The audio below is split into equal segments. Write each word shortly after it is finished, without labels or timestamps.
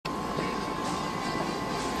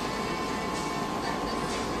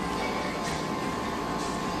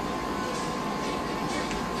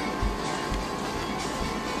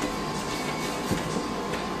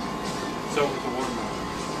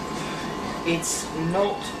It's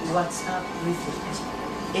not what's up with it.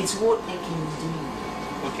 It's what it can do.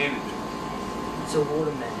 What can it do? It's a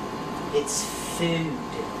watermelon. It's food.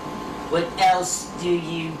 What else do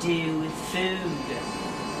you do with food?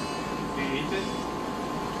 Do you eat it?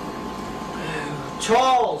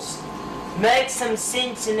 Charles, make some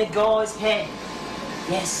sense in the guy's head.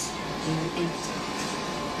 Yes, you eat it.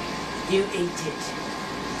 You eat it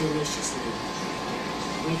deliciously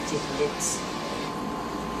with your lips.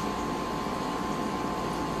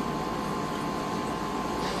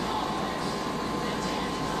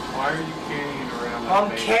 Why are you carrying it around like I'm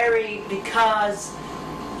that? carrying because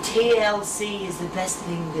TLC is the best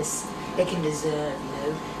thing it can deserve, you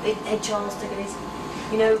know. Hey Charles, take it easy.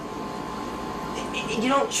 You know, you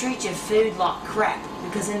don't treat your food like crap,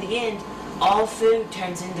 because in the end, all food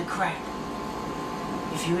turns into crap.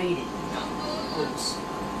 If you eat it, of course.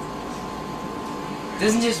 It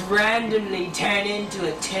doesn't just randomly turn into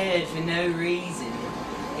a turd for no reason.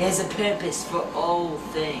 It has a purpose for all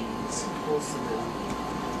things possible.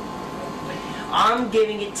 I'm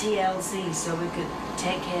giving it TLC so it could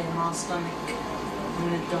take care of my stomach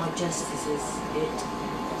and it digests it.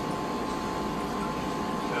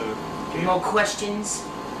 Any more questions?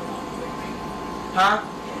 Huh?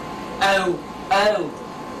 Oh.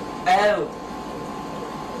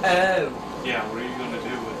 Yeah, what are you going to do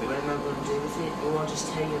with it? What am I going to do with it? Or I'll just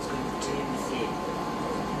tell you what I'm going to do with it.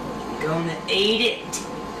 I'm going to eat it.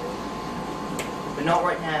 But not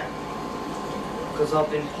right now. Because I've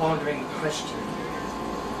been pondering a question.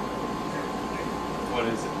 What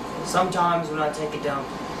is it? Sometimes when I take a dump,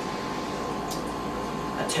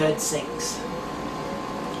 a turd sinks.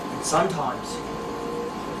 And sometimes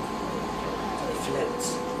it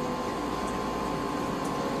floats.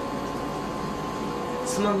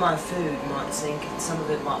 Some of my food might sink, and some of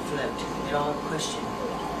it might float. And I have a question.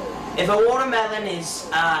 If a watermelon is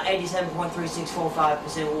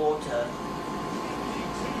 87.3645% water,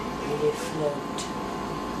 will it float?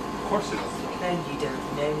 Of course it will. No, you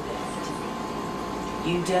don't know that.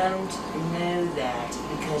 You don't know that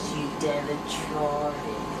because you never tried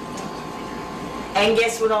it. And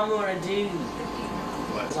guess what I'm gonna do?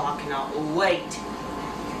 What? I cannot wait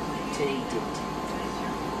to eat it.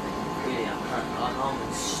 Really, I can't. I'm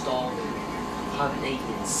starving. I haven't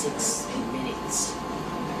eaten in 6 minutes.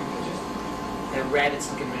 The rabbit's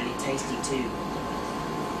looking really tasty too.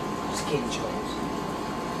 Just kidding, Charles.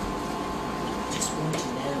 Just want to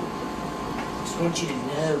know. Just want you to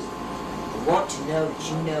know. I want to know that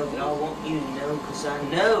you know that I want you to know, because I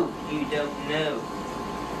know you don't know.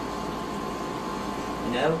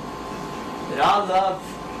 You know? But I love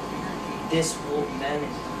this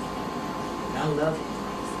watermelon. And I love it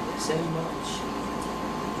so much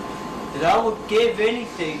that I would give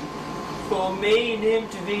anything for me and him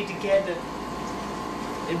to be together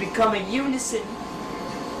and become a unison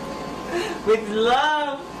with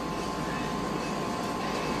love.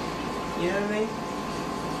 You know what I mean?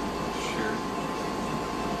 Sure.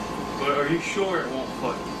 But are you sure it won't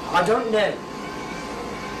float? I don't know.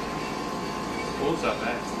 Well, what's up,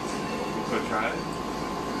 man? You could try it.